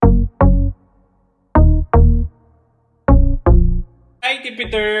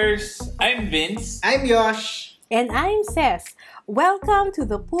Tipiters! I'm Vince. I'm Yosh. And I'm Ces. Welcome to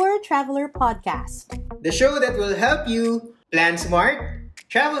the Poor Traveler Podcast. The show that will help you plan smart,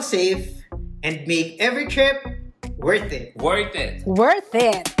 travel safe, and make every trip worth it. Worth it. Worth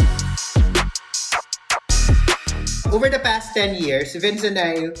it! Over the past 10 years, Vince and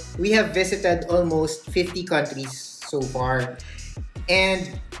I, we have visited almost 50 countries so far. And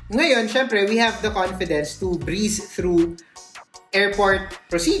ngayon, syempre, we have the confidence to breeze through airport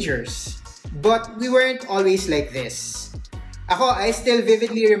procedures. But we weren't always like this. I still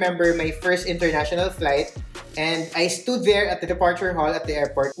vividly remember my first international flight, and I stood there at the departure hall at the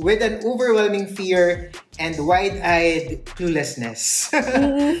airport with an overwhelming fear and wide-eyed cluelessness.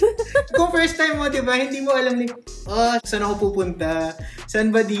 Kung first time mo, di ba, hindi mo alam saan ako pupunta?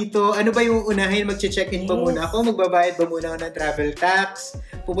 Saan ba dito? Ano ba yung unahin? Mag-check-in ba muna ako? Magbabayad ba muna ako ng travel tax?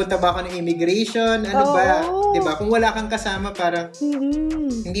 Pupunta ba ako ng immigration? Ano ba? Di ba? Kung wala kang kasama, parang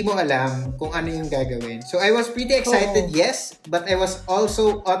hindi mo alam kung ano yung gagawin. So I was pretty excited, yes, but I was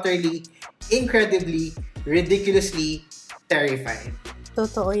also utterly, incredibly, ridiculously terrified.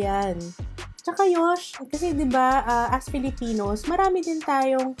 Totoo yan. Tsaka Yosh, kasi diba, as Filipinos, marami din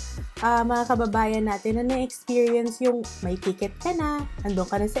tayong mga kababayan natin na na-experience yung may ticket ka na, andun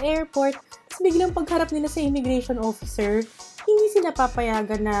ka na sa airport, tapos biglang pagharap nila sa immigration officer, hindi sila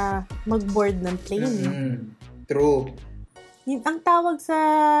papayagan na mag-board ng plane. True. Ang tawag sa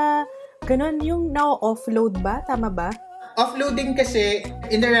ganun, yung na-offload ba? Tama ba? Offloading kasi,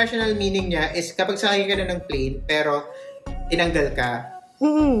 international meaning niya is kapag sakay ka na ng plane, pero tinanggal ka.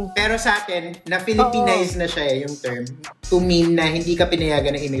 Pero sa atin, na-Filipinize na siya yung term to mean na hindi ka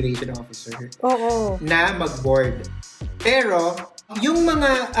pinayagan ng immigration officer na mag-board. Pero, yung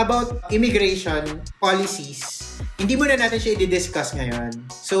mga about immigration policies, hindi muna natin siya i-discuss ngayon.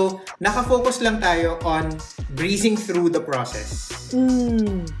 So, nakafocus lang tayo on breezing through the process.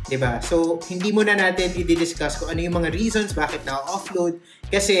 Diba? So, hindi muna natin i-discuss kung ano yung mga reasons bakit na-offload.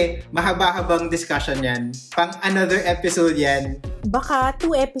 Kasi, mahaba-habang discussion yan. Pang another episode yan. Baka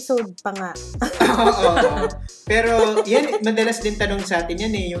 2 episode pa nga. Oo. Pero, yan, madalas din tanong sa atin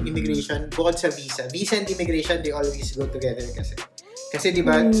yan yung immigration, bukod sa visa. Visa and immigration, they always go together kasi. Kasi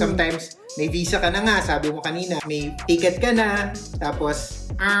diba, sometimes may visa ka na nga, sabi mo kanina, may ticket ka na, tapos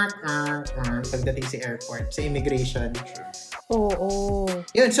pagdating sa airport, sa immigration. Oo.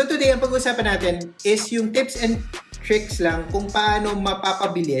 Yun, so today, ang pag-uusapan natin is yung tips and tricks lang kung paano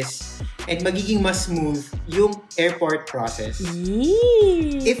mapapabilis and magiging mas smooth yung airport process.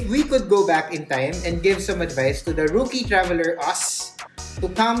 If we could go back in time and give some advice to the rookie traveler, us, to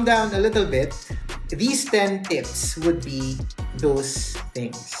calm down a little bit, these 10 tips would be those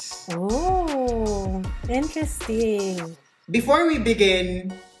things. Oh, interesting. Before we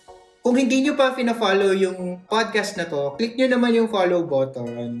begin, kung hindi nyo pa fina-follow yung podcast na to, click nyo naman yung follow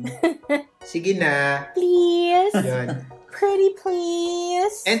button. Sige na. Please. Yun. Pretty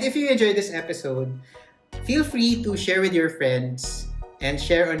please. And if you enjoyed this episode, feel free to share with your friends and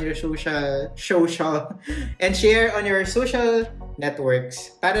share on your social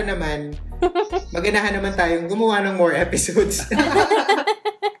networks para naman maganahan naman tayong gumawa ng more episodes.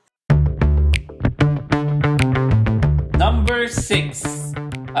 Number 6.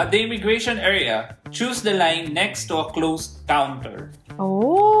 At the immigration area, choose the line next to a closed counter.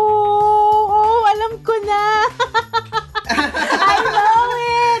 Oh, alam ko na. I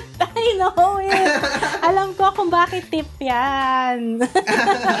know it. Alam ko kung bakit tip yan.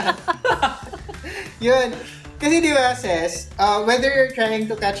 Yun. Kasi di ba, Ces, whether you're trying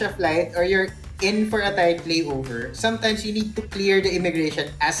to catch a flight or you're in for a tight layover, sometimes you need to clear the immigration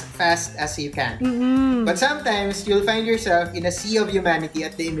as fast as you can. But sometimes, you'll find yourself in a sea of humanity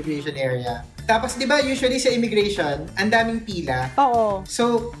at the immigration area. Tapos, di ba, usually sa immigration, ang daming pila. Oo.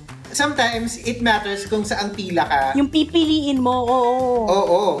 So, sometimes, it matters kung saang pila ka. Yung pipiliin mo,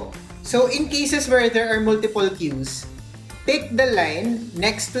 Oo. So, in cases where there are multiple queues, pick the line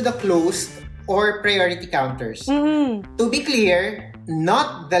next to the closed or priority counters. To be clear,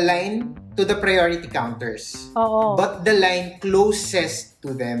 not the line to the priority counters. But the line closest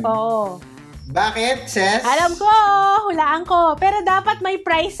to them. Bakit, Ces? Alam ko, hulaan ko. Pero dapat may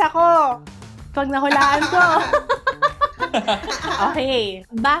price ako pag nahulaan ko. Okay.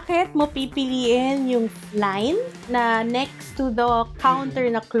 Bakit mo pipiliin yung line na next to the counter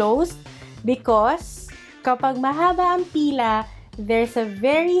na closed? Because kapag mahaba ang pila, there's a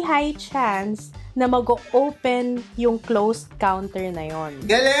very high chance na mag-open yung closed counter na yon.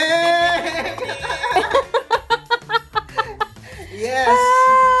 Galing! Yes!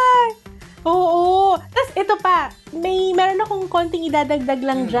 Oo. Tapos ito pa, meron akong konting idadagdag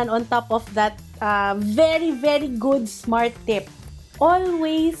lang dyan on top of that very, very good smart tip.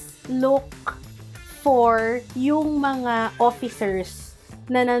 always look for yung mga officers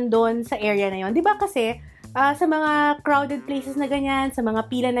na nandun sa area na yon. Di ba kasi, sa mga crowded places na ganyan, sa mga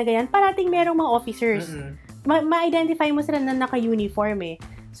pila na ganyan, parating merong mga officers. Ma-identify mo sila na naka-uniform eh.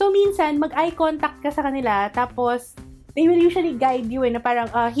 So, minsan, mag-eye contact ka sa kanila, tapos, they will usually guide you na parang,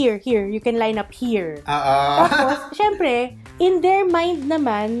 here, you can line up here. Tapos, syempre, in their mind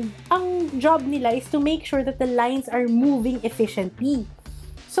naman, ang job nila is to make sure that the lines are moving efficiently.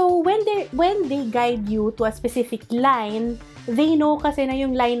 So, when they guide you to a specific line, they know kasi na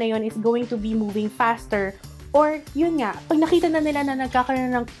yung line na yun is going to be moving faster. Or, yun nga, pag nakita na nila na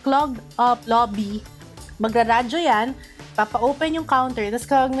nagkakaroon ng clogged up lobby, magra-radyo yan, papa-open yung counter, tapos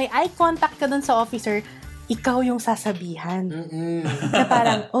kapag may eye contact ka dun sa officer, ikaw yung sasabihan. Na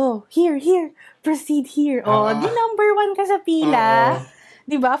parang, here, proceed here. Di number 1 ka sa pila.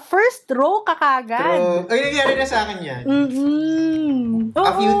 Diba? First row ka kagad. True. Ay, nangyari na sa akin yan.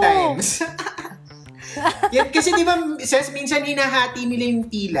 A few times. Yan, kasi di ba, minsan hinahati nila yung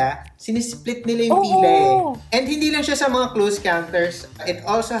pila, sinisplit nila yung pila eh. And hindi lang siya sa mga close counters. It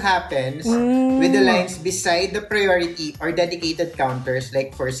also happens with the lines beside the priority or dedicated counters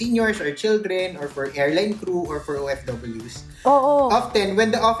like for seniors or children or for airline crew or for OFWs. Often,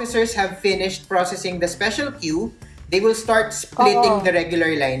 when the officers have finished processing the special queue, they will start splitting the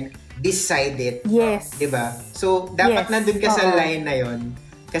regular line beside it. Yes. Diba? So, dapat nandun ka sa line na yon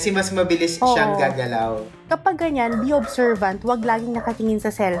kasi mas mabilis siyang gagalaw. Kapag ganyan, be observant, wag laging nakatingin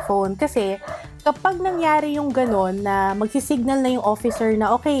sa cellphone. Kasi, kapag nangyari yung ganon na magsisignal na yung officer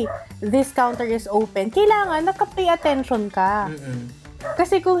na, okay, this counter is open, kailangan nakapay attention ka.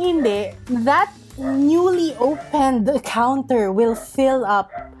 Kasi kung hindi, that newly opened counter will fill up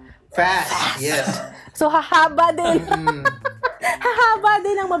fast. Yes. So, hahaba din. Hahaba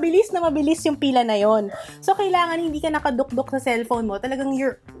din ang mabilis yung pila na yon. So, kailangan hindi ka nakadukdok sa cellphone mo. Talagang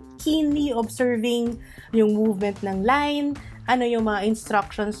you're keenly observing yung movement ng line, ano yung mga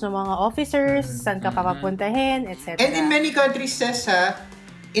instructions ng mga officers, saan ka papapuntahin, etc. And in many countries,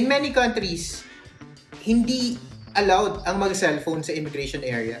 hindi allowed ang mag-cellphone sa immigration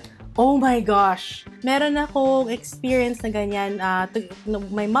area. Oh my gosh! Meron akong experience na ganyan.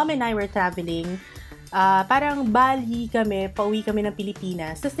 My mom and I were traveling. Parang Bali kami, pauwi kami ng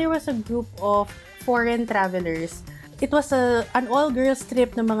Pilipinas. Tapos there was a group of foreign travelers. It was an all-girls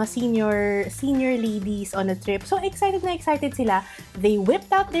trip ng mga senior ladies on a trip. So excited na excited sila. They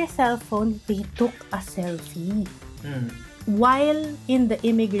whipped out their cell phone. They took a selfie. While in the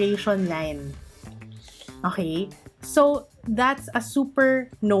immigration line. Okay? So, that's a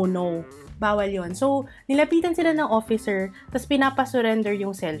super no-no. Bawal yon. So, nilapitan sila ng officer, tapos pinapa-surrender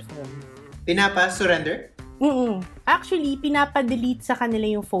yung cellphone. Pinapa-surrender? Actually, pinapa-delete sa kanila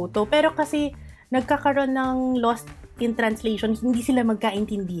yung photo. Pero kasi, nagkakaroon ng lost in translation, hindi sila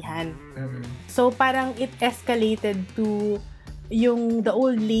magkaintindihan. So, parang it escalated to the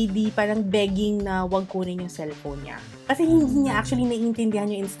old lady parang begging na wag kunin yung cellphone niya. Kasi hindi niya actually naiintindihan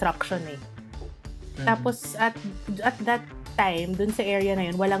yung instruction eh. Tapos, at that time, dun sa area na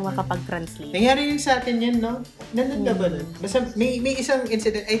yun, walang makapag-translate. Nangyari yun sa atin yun, no? Nandun ka ba nun? Basta may isang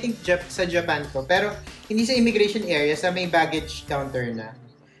incident, I think sa Japan to, pero hindi sa immigration area, sa may baggage counter na.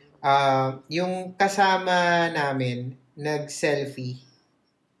 Yung kasama namin, nag-selfie.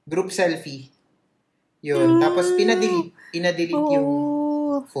 Group selfie. Yun. Tapos, pinadelete yung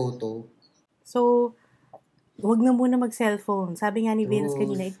photo. So, wag na muna mag-cellphone. Sabi nga ni Vince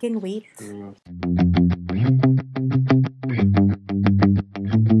kanina, it can wait.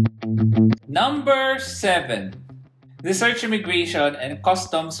 Number 7. Research immigration and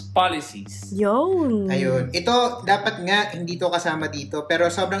customs policies. Yun. Ayun. Ito, dapat nga, hindi to kasama dito, pero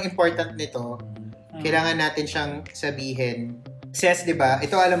sobrang important nito. Kailangan natin siyang sabihin. Says, di ba?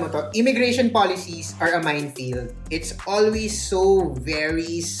 Ito, alam mo to, immigration policies are a minefield. It's always so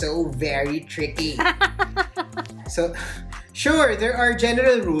very tricky. So, sure, there are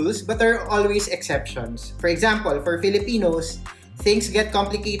general rules, but there are always exceptions. For example, for Filipinos, things get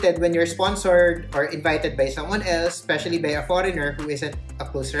complicated when you're sponsored or invited by someone else, especially by a foreigner who isn't a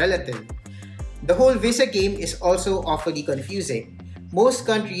close relative. The whole visa game is also awfully confusing. Most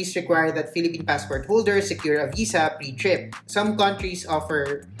countries require that Philippine passport holders secure a visa pre-trip. Some countries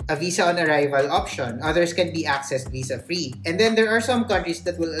offer a visa on arrival option. Others can be accessed visa-free. And then there are some countries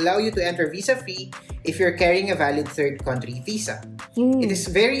that will allow you to enter visa-free if you're carrying a valid third country visa. It is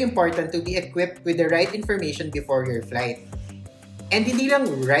very important to be equipped with the right information before your flight. And hindi lang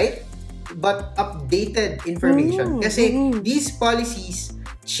right, but updated information. Kasi these policies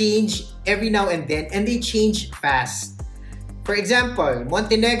change every now and then, and they change fast. For example,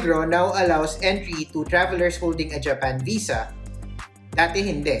 Montenegro now allows entry to travelers holding a Japan visa. Dati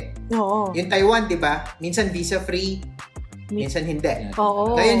hindi. Oo. Yung Taiwan, di ba? Minsan visa-free, minsan hindi.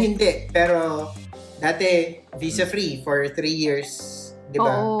 Oo. Ngayon hindi. Pero dati visa-free for 3 years, di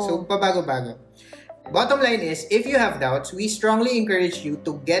ba? Oo. So, pabago-bago. Bottom line is, if you have doubts, we strongly encourage you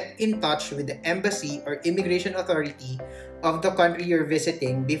to get in touch with the embassy or immigration authority of the country you're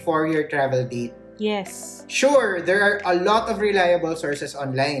visiting before your travel date. Yes. Sure, there are a lot of reliable sources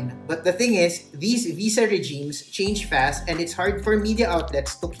online, but the thing is, these visa regimes change fast and it's hard for media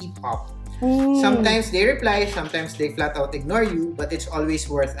outlets to keep up. Sometimes they reply, sometimes they flat out ignore you, but it's always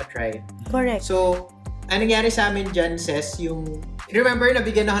worth a try. Correct. So, ang nangyari sa amin dyan, Ses, yung... Remember,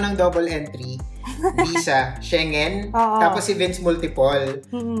 nabigyan ako ng double entry visa, Schengen, tapos si Vince Multiple.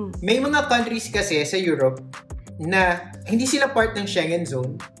 May mga countries kasi sa Europe na hindi sila part ng Schengen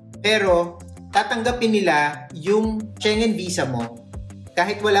zone, pero tatanggapin nila yung Schengen visa mo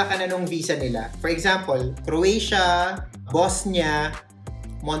kahit wala ka na nung visa nila. For example, Croatia, Bosnia,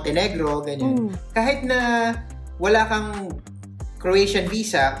 Montenegro, ganyan. Kahit na wala kang Croatian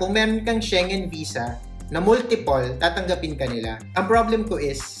visa, kung meron kang Schengen visa na multiple, tatanggapin ka nila. Ang problem ko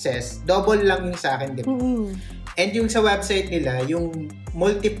is, Ses, double lang yung sa akin, di ba? And yung sa website nila, yung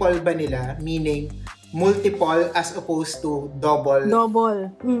multiple ba nila, meaning multiple as opposed to double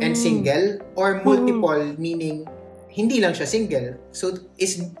and single, or multiple meaning hindi lang siya single. So,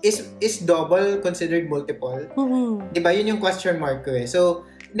 is double considered multiple? Diba? Yun yung question mark ko eh. So,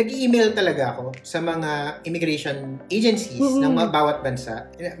 nag-email talaga ako sa mga immigration agencies ng mga bawat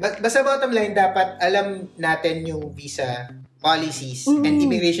bansa. Basta bottom line, dapat alam natin yung visa policies and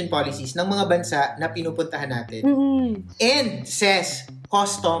immigration policies ng mga bansa na pinupuntahan natin. And says,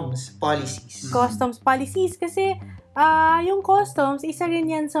 customs policies. Customs policies kasi yung customs, isa rin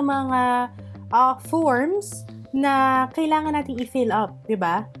yan sa mga forms na kailangan nating i-fill up, di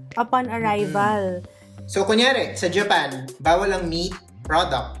ba? Upon arrival. So, kunyari, sa Japan, bawal ang meat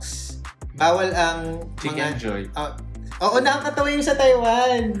products. Bawal ang Chicken mga... Joy. Oo, nakakatawa yung sa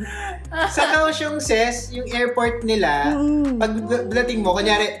Taiwan. Sa Kaohsiung, Ses, yung airport nila, pag dating mo,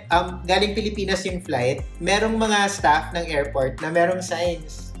 kunyari, galing Pilipinas yung flight, merong mga staff ng airport na merong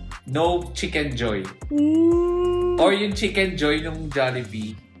signs. No Chicken Joy. Or yung Chicken Joy nung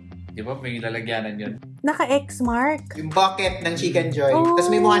Jollibee. Di ba? May lalagyanan yun. Naka-X mark. Yung bucket ng Chicken Joy.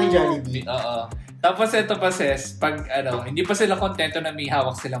 Tapos may mukha ni Jollibee. Oo. Tapos ito pa, Ses, pag hindi pa sila kontento na may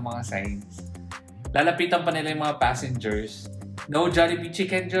hawak silang mga signs. Lalapitan pa nila yung mga passengers. No Jollibee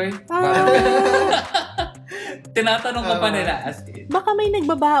Chicken Joy? Tinatanong ka pa nila as in. Baka may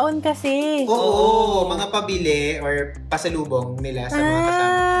nagbabaon kasi. Oo, mga pabili or pasalubong nila sa mga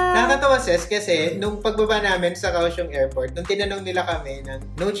kasama. Nakakatawa, Ses, kasi nung pagbaba namin sa Kaohsiung Airport, nung tinanong nila kami ng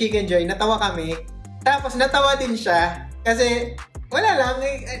no Chicken Joy, natawa kami. Tapos natawa din siya kasi wala lang,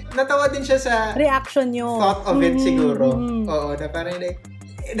 natawa din siya sa reaction nyo. Thought of it siguro. Oo, na parang like,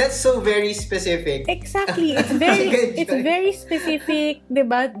 that's so very specific. Exactly. It's very specific, 'di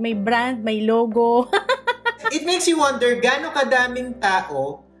ba? May brand, may logo. It makes you wonder gaano kadaming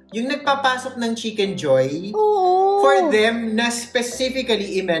tao yung nagpapasok ng Chicken Joy for them na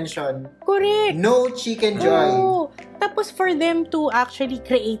specifically i-mention. Correct. No Chicken Joy. Tapos for them to actually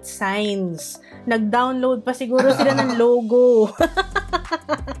create signs. Nag-download pa siguro sila ng logo.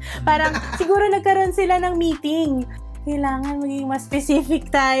 Parang siguro nagkaroon sila ng meeting. Kailangan maging mas specific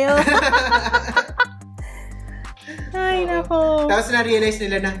tayo. Ay, nako. Tapos na-realize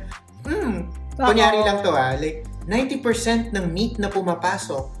nila na, kunyari lang to like, 90% ng meat na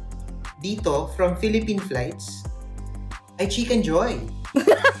pumapasok dito from Philippine flights ay Chicken Joy.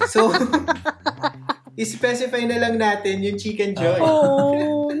 So, i-specify na lang natin yung Chicken Joy.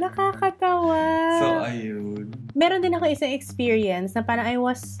 Nakakatawa. So, ayun. Meron din ako isang experience na parang I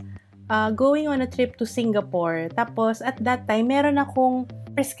was going on a trip to Singapore. Tapos, at that time, meron akong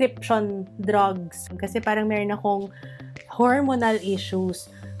prescription drugs. Kasi parang meron akong hormonal issues.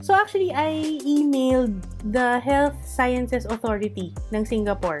 So, actually, I emailed the Health Sciences Authority ng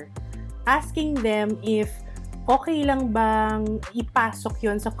Singapore asking them if okay lang bang ipasok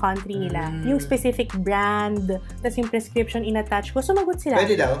yon sa country nila. Yung specific brand, tas yung prescription in-attach ko. Sumagot sila.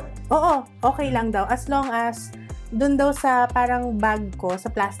 Pwede daw? Oo, okay lang daw. As long as dun daw sa parang bag ko, sa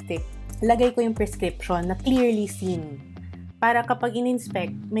plastic, lagay ko yung prescription na clearly seen. Para kapag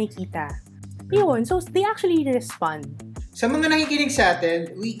in-inspect, may kita. Yun. So, they actually respond. Sa mga nakikinig sa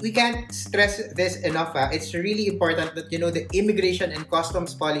atin, we can't stress this enough. It's really important that you know the immigration and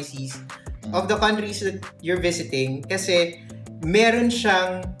customs policies of the countries that you're visiting kasi meron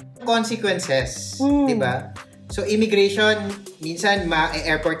siyang consequences, di ba? So, immigration, minsan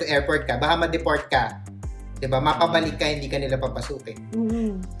airport to airport ka, baka ma-deport ka. Diba? Mapabalik ka, hindi ka nila papasukin.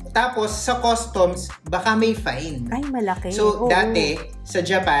 Mm-hmm. Tapos, sa customs, baka may fine. Ay, malaki. So, dati, sa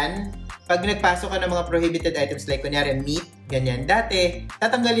Japan, pag nagpasok ka ng mga prohibited items like, kunyari, meat, ganyan, dati,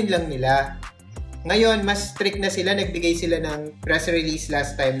 tatanggalin lang nila. Ngayon, mas strict na sila. Nagbigay sila ng press release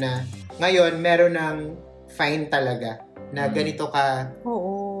last time na ngayon, meron ng fine talaga na ganito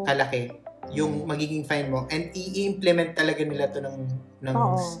kalaki yung magiging fine mo. And i-implement talaga nila to ng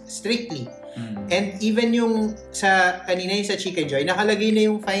strictly. And even yung kanina yung sa Chicken Joy, nakalagay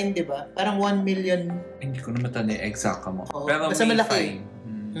na yung fine, di ba? Parang 1 million. Hindi ko naman tanda yung exact mo. Pero basta may malaki. Fine.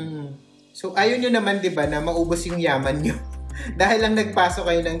 So, ayaw nyo naman, di ba, na maubos yung yaman nyo. Dahil lang nagpasok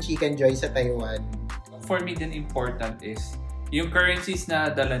kayo ng Chicken Joy sa Taiwan. For me din important is yung currencies na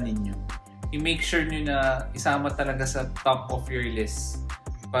dala ninyo. I-make sure nyo na isama talaga sa top of your list.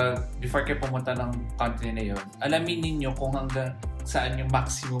 Before kayo pumunta ng country na yun, alamin ninyo kung hanggang saan yung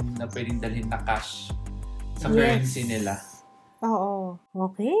maximum na pwedeng dalhin na cash sa currency nila. Oo.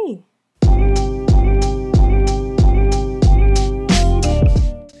 Okay.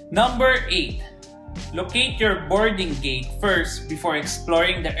 Number 8. Locate your boarding gate first before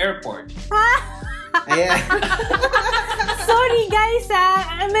exploring the airport. Ayan. Sorry guys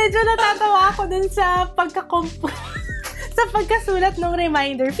medyo natatawa ako dun sa sa pagkasulat ng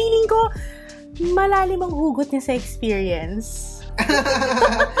reminder. Feeling ko malalim ang hugot niya sa experience.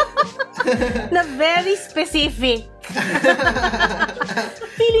 Na very specific.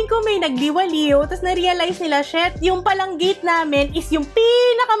 Feeling ko may nagliwaliw, tapos na-realize nila, shit, yung palang gate namin is yung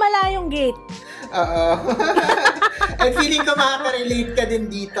pinakamalayong gate. Oo. And feeling ko makaka-relate ka din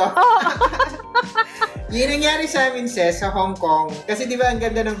dito. Yun nangyari sa amin, sa Hong Kong. Kasi di ba ang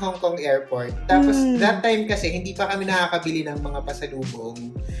ganda ng Hong Kong airport. Tapos that time kasi hindi pa kami nakakabili ng mga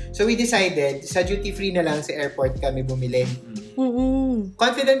pasalubong. So we decided, sa duty free na lang sa airport kami bumili.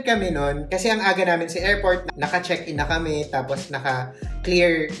 Confident kami nun kasi ang aga namin sa airport, naka-check-in na kami, tapos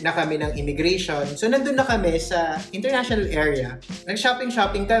naka-clear na kami ng immigration. So nandun na kami sa international area. Nag-shopping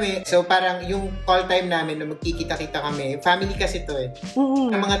kami. So parang yung call time namin na magkikita-kita kami, family kasi to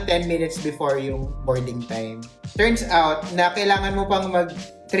na mga 10 minutes before yung boarding time. Turns out na kailangan mo pang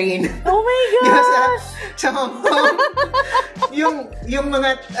mag-train. Oh my gosh! sa Hong Kong. yung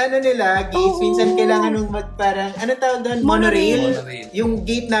mga nila, gates, minsan kailangan mong parang, tawag doon? Monorail. Yung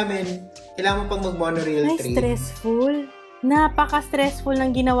gate namin, kailangan mo pang mag-monorail train. Ay, stressful. Napaka-stressful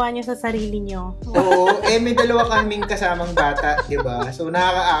ng ginawa niyo sa sarili niyo. Oo, may dalawa kaming kasamang bata, di ba? So,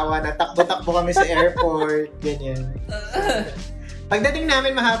 nakakaawa na takbo-takbo kami sa airport, ganyan. Pagdating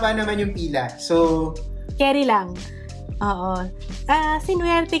namin, mahaba naman yung pila. So, carry lang. Oo.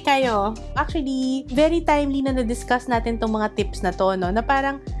 Sinuwerte kayo. Actually, very timely na na-discuss natin tong mga tips na to, no? Na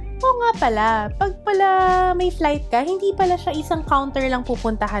parang, nga pala, pag pala may flight ka, hindi pala siya isang counter lang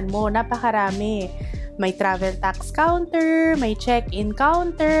pupuntahan mo. Napakarami. May travel tax counter, may check-in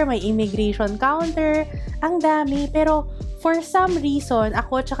counter, may immigration counter. Ang dami. Pero, for some reason,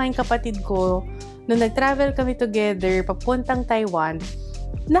 ako at saka yung kapatid ko, nung nag-travel kami together, papuntang Taiwan,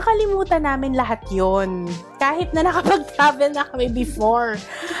 nakalimutan namin lahat yon. Kahit na nakapag-travel na kami before.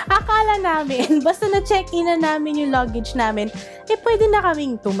 Akala namin, basta na-check-in na namin yung luggage namin, pwede na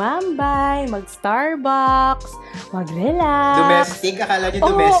kaming tumambay, mag-Starbucks, mag-relax. Domestic? Akala nyo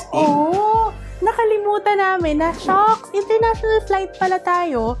domestic? Oo. Nakalimutan namin na, shocks, international flight pala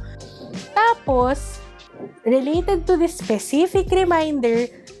tayo. Tapos, related to this specific reminder,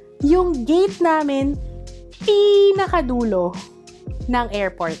 yung gate namin, pinakadulo ng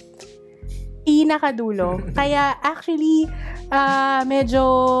airport. Pinakadulo. Kaya actually, medyo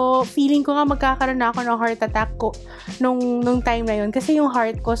feeling ko nga magkakaroon na ako ng heart attack ko nung time na yun. Kasi yung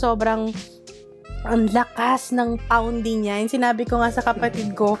heart ko sobrang ang lakas ng pounding niya. Yung sinabi ko nga sa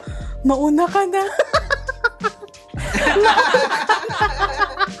kapatid ko, mauna ka na.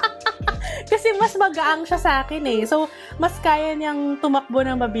 Kasi mas magaang siya sa akin So, mas kaya niyang tumakbo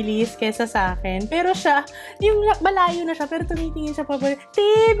ng mabilis kesa sa akin. Pero siya, yung malayo na siya, pero tumitingin siya pa ba,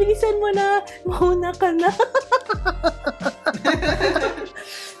 bilisan mo na, mauna ka na.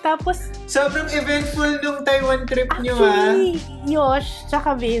 Tapos, sobrang eventful nung Taiwan trip niyo, actually, Yosh,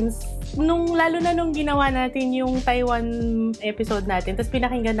 tsaka Vince, lalo na nung ginawa natin yung Taiwan episode natin, tapos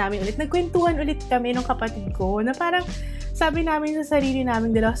pinakinggan namin ulit, nagkwentuhan ulit kami nung kapatid ko, na parang sabi namin sa sarili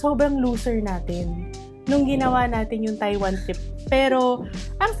namin dalawa, sobrang loser natin nung ginawa natin yung Taiwan trip. Pero,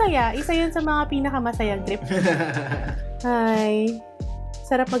 ang saya, isa yun sa mga pinakamasayang trip. Ay,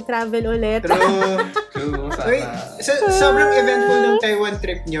 sarap mag-travel ulit. True. Wait, sobrang eventful ng Taiwan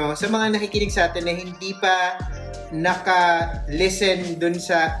trip nyo. Sa mga nakikinig sa atin na hindi pa naka-listen dun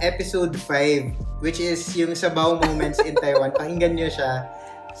sa episode 5, which is yung Sabaw Moments in Taiwan. Pakinggan nyo siya.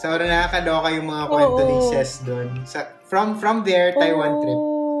 So, nakakaloka yung mga kwento ni Ses doon. From their Taiwan trip.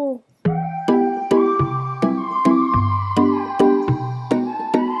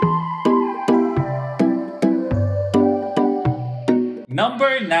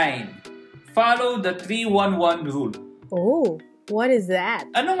 Number 9. Follow the 311 rule. Oh, what is that?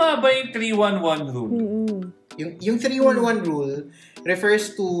 Ano nga ba yung 311 rule? Yung 311 rule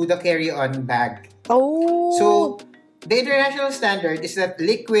refers to the carry-on bag. Oh. So, the international standard is that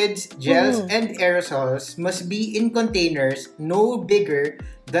liquids, gels, and aerosols must be in containers no bigger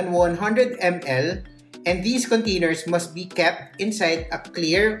than 100 ml, and these containers must be kept inside a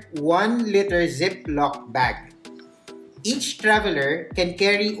clear 1-liter Ziploc bag. Each traveler can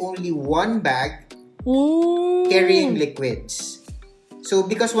carry only one bag carrying liquids. So,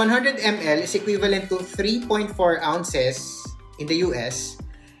 because 100 ml is equivalent to 3.4 ounces in the US,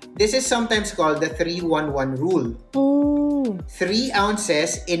 this is sometimes called the 311 rule. 3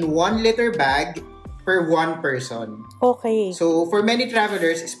 ounces in 1-liter bag per one person. Okay. So, for many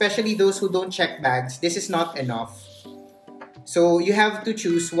travelers, especially those who don't check bags, this is not enough. So, you have to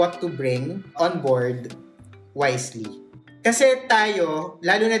choose what to bring on board wisely. Kasi tayo,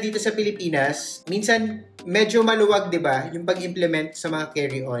 lalo na dito sa Pilipinas, minsan medyo maluwag, di ba, yung pag-implement sa mga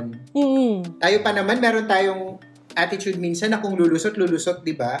carry-on. Tayo pa naman, meron tayong attitude minsan na kung lulusot,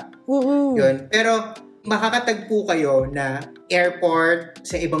 di ba? Yun. Pero makakatagpo kayo na airport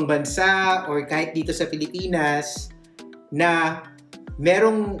sa ibang bansa or kahit dito sa Pilipinas na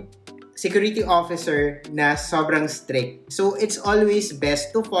merong security officer na sobrang strict. So, it's always best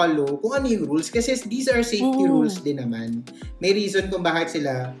to follow kung ano yung rules kasi these are safety rules din naman. May reason kung bakit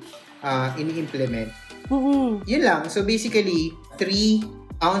sila ini-implement. Yun lang. So, basically,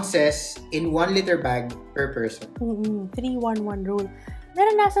 3 ounces in 1-liter bag per person. 311 rule.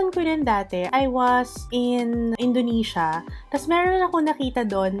 Naranasan ko rin dati. I was in Indonesia. Tapos meron ako nakita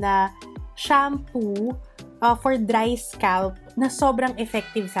doon na shampoo for dry scalp na sobrang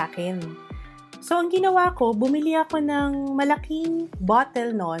effective sa akin. So, ang ginawa ko, bumili ako ng malaking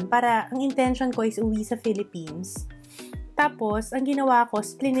bottle noon para ang intention ko is uwi sa Philippines. Tapos, ang ginawa ko,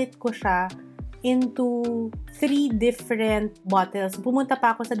 splinit ko siya into 3 different bottles. Pumunta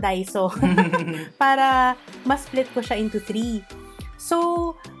pa ako sa Daiso para ma-split ko siya into 3.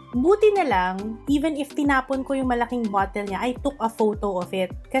 So, buti na lang, even if tinapon ko yung malaking bottle niya, I took a photo of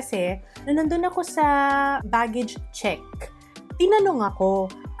it. Kasi, nandun ako sa baggage check, tinanong ako,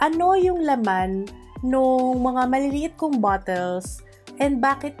 ano yung laman nung mga maliliit kong bottles and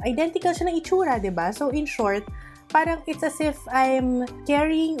bakit identical siya ng itsura, diba? So, in short, parang it's as if I'm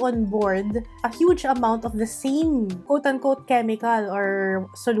carrying on board a huge amount of the same quote-unquote chemical or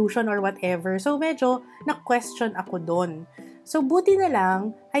solution or whatever. So, medyo na-question ako doon. So, buti na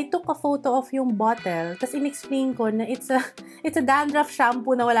lang, I took a photo of yung bottle, tapos in-explain ko na it's a dandruff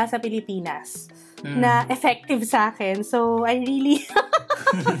shampoo na wala sa Pilipinas, na effective sa akin. So, I really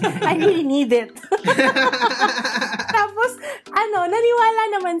need it. Tapos, naniwala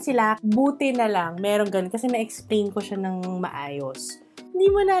naman sila, buti na lang, meron ganun, kasi na-explain ko siya ng maayos. Hindi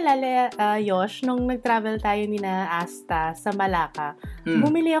mo naalala, Yosh, nung nag-travel tayo ni na Asta sa Malacca,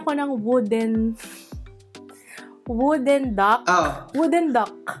 bumili ako ng wooden duck. Wooden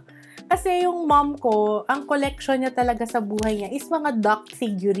duck. Kasi yung mom ko, ang collection niya talaga sa buhay niya is mga duck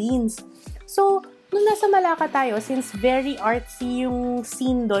figurines. So, nung nasa Malacca tayo, since very artsy yung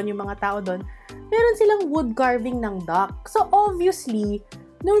scene doon, yung mga tao doon, meron silang wood carving ng duck. So, obviously,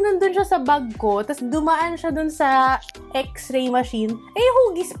 nung nandun siya sa bag ko, tas dumaan siya dun sa x-ray machine,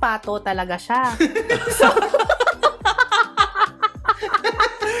 hugis pato talaga siya. So,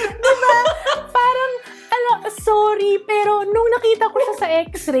 diba? Parang, sorry, pero nung nakita ko siya sa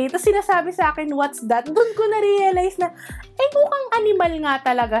x-ray, tas sinasabi sa akin, what's that? Doon ko na-realize na, mukhang animal nga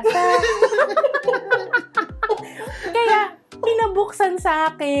talaga siya. Kaya, pinabuksan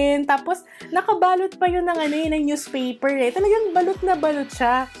sa akin, tapos nakabalot pa yun ng newspaper Talagang balot na balot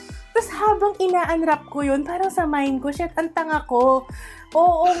siya. Tapos habang ina-unwrap ko yun, parang sa mind ko, shit, ang tanga ko.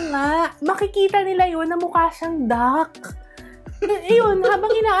 Oo nga, makikita nila yun na mukha siyang duck. Ayun, habang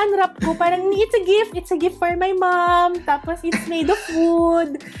ina-unwrap ko, parang it's a gift for my mom, tapos it's made of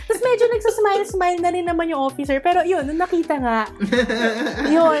wood. Tapos medyo nagsasmile-smile na rin naman yung officer, pero yun, nung nakita nga,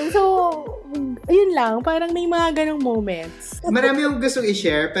 yun, so, yun lang, parang may mga ganong moments. Marami yung gustong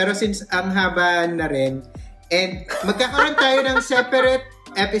i-share, pero since ang haba na rin, and magkakaroon tayo ng separate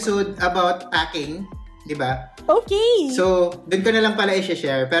episode about packing, di ba? Okay. So, dun ko na lang pala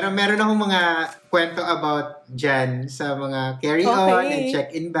i-share. Pero meron akong mga kwento about dyan sa mga carry-on and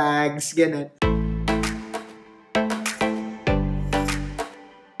check-in bags, ganun.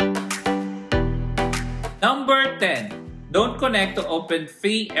 Number 10. Don't connect to open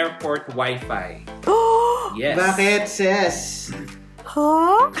free airport wifi. Yes. Bakit, sis?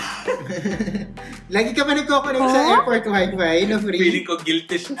 Huh? Lagi ka ba nagko-connect sa airport wifi na free? Feeling ko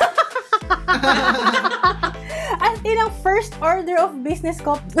guilty siya. As in ang first order of business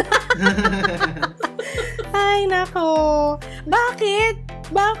ko. Ay, nako.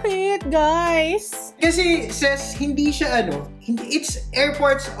 Bakit, guys? Kasi, sis, hindi siya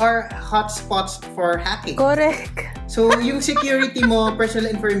airports are hotspots for hacking. Correct. So, yung security mo,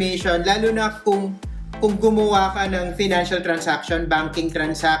 personal information, lalo na kung gumawa ka ng financial transaction, banking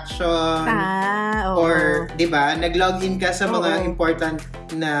transaction, or, di ba, nag-login ka sa mga important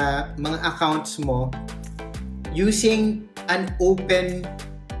na mga accounts mo using an open,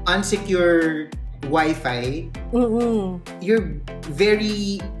 unsecured Wi-Fi, you're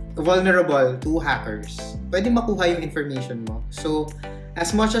very vulnerable to hackers. Pwede makuha yung information mo. So,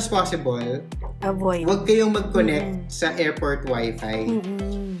 as much as possible, avoid. Huwag kayong mag-connect sa airport Wi-Fi.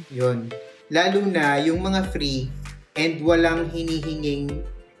 Yun. Lalo na yung mga free and walang hinihinging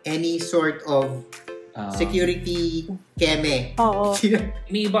any sort of security keme. Oo.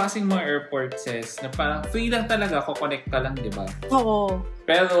 May iba kasing mga airport says na parang free lang talaga, connect ka lang, di ba? Oo.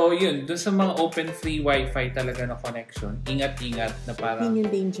 Pero yun, dun sa mga open free wifi talaga na connection, ingat-ingat na parang Yun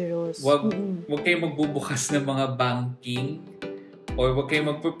yung dangerous. wag kayong magbubukas ng mga banking or wag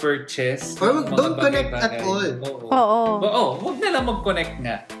kayong magpo-purchase or ng mga don't connect bagay-bagay. at all. Oo, wag na lang mag-connect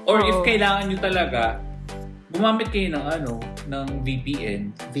nga. Or if kailangan nyo talaga, gumamit kayo ng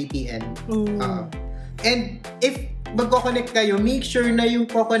VPN. And if magko-connect kayo, make sure na yung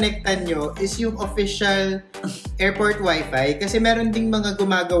ko-connectan nyo is yung official airport wifi kasi meron ding mga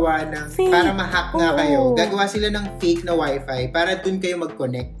gumagawa ng fake. Para ma-hack nga kayo. Gagawa sila ng fake na wifi para dun kayo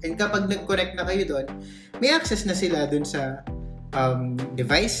mag-connect. And kapag nag-connect na kayo dun, may access na sila dun sa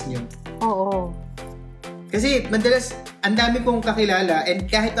device nyo. Oo. Kasi madalas, ang dami kong kakilala and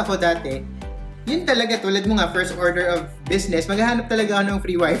kahit ako dati, yun talaga, tulad mo nga, first order of business, maghahanap talaga ako ng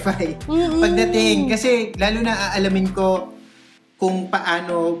free wifi. Pagdating, kasi lalo na aalamin ko kung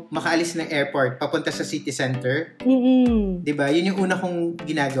paano makaalis ng airport papunta sa city center. Diba? Yun yung una kong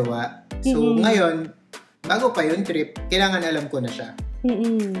ginagawa. So, ngayon, bago pa yung trip, kailangan alam ko na siya.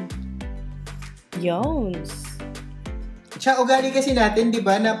 Yons. Tsaka ugali kasi natin, di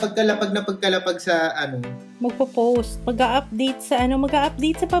ba, na pagkalapag sa magpo-post, mag-update sa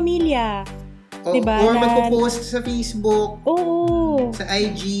pamilya. Diba? Or magpo-post sa Facebook, sa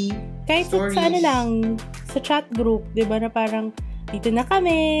IG, kahit stories. sa sa chat group, diba, na parang, dito na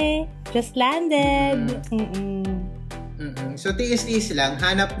kami, just landed. So, tiis-tiis lang,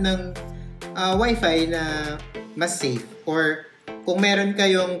 hanap ng wifi na mas safe. Or, kung meron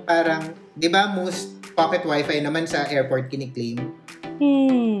kayong parang, di ba, most pocket wifi naman sa airport kiniklaim?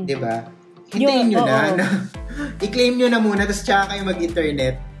 Di ba? Hintayin nyo na. I-claim nyo na muna, tapos tsaka kayo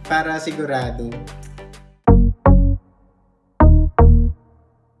mag-internet para sigurado.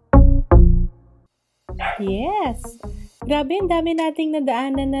 Yes. Grabe, ang dami nating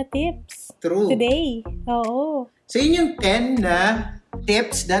nadaanan na tips. True. Today. Oo. So, yun yung 10 na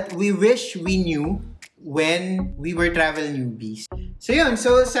tips that we wish we knew when we were travel newbies. So, yun.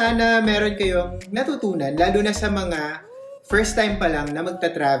 So, sana meron kayong natutunan, lalo na sa mga first time pa lang na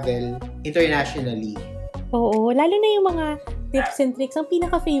magta-travel internationally. Oo, lalo na yung mga tips and tricks. Ang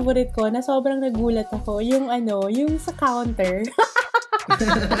pinaka-favorite ko na sobrang nagulat ako, yung sa counter.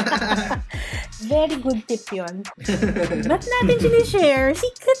 Very good tip yun. Ba't natin sinishare?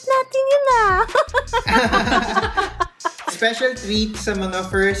 Secret natin yun Special treat sa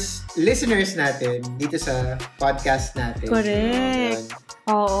mga first listeners natin dito sa podcast natin. Correct.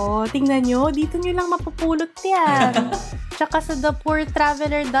 Oo, tingnan nyo. Dito nyo lang mapupulot yan. Tsaka sa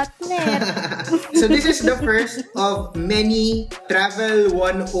thepoortraveler.net. So this is the first of many Travel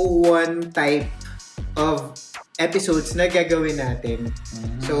 101 type of episodes na gagawin natin.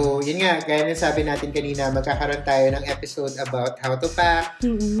 So, yun nga, gaya ng sabi natin kanina, magkakaroon tayo ng episode about how to pack,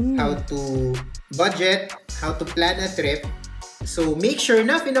 how to budget, how to plan a trip. So, make sure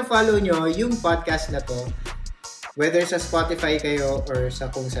na pina-follow nyo yung podcast na to, whether sa Spotify kayo or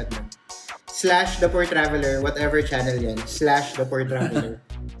sa kung saan na. / The Poor Traveler, whatever channel yan, / The Poor Traveler.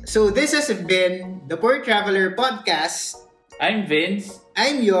 So, this has been The Poor Traveler Podcast. I'm Vince.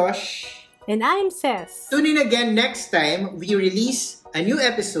 I'm Yosh. And I'm Cess. Tune in again next time. We release a new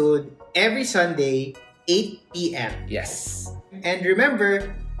episode every Sunday, 8 p.m. Yes. And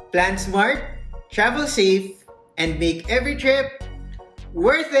remember, plan smart, travel safe, and make every trip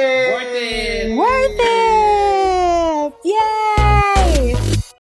worth it! Worth it! Worth it! Yay!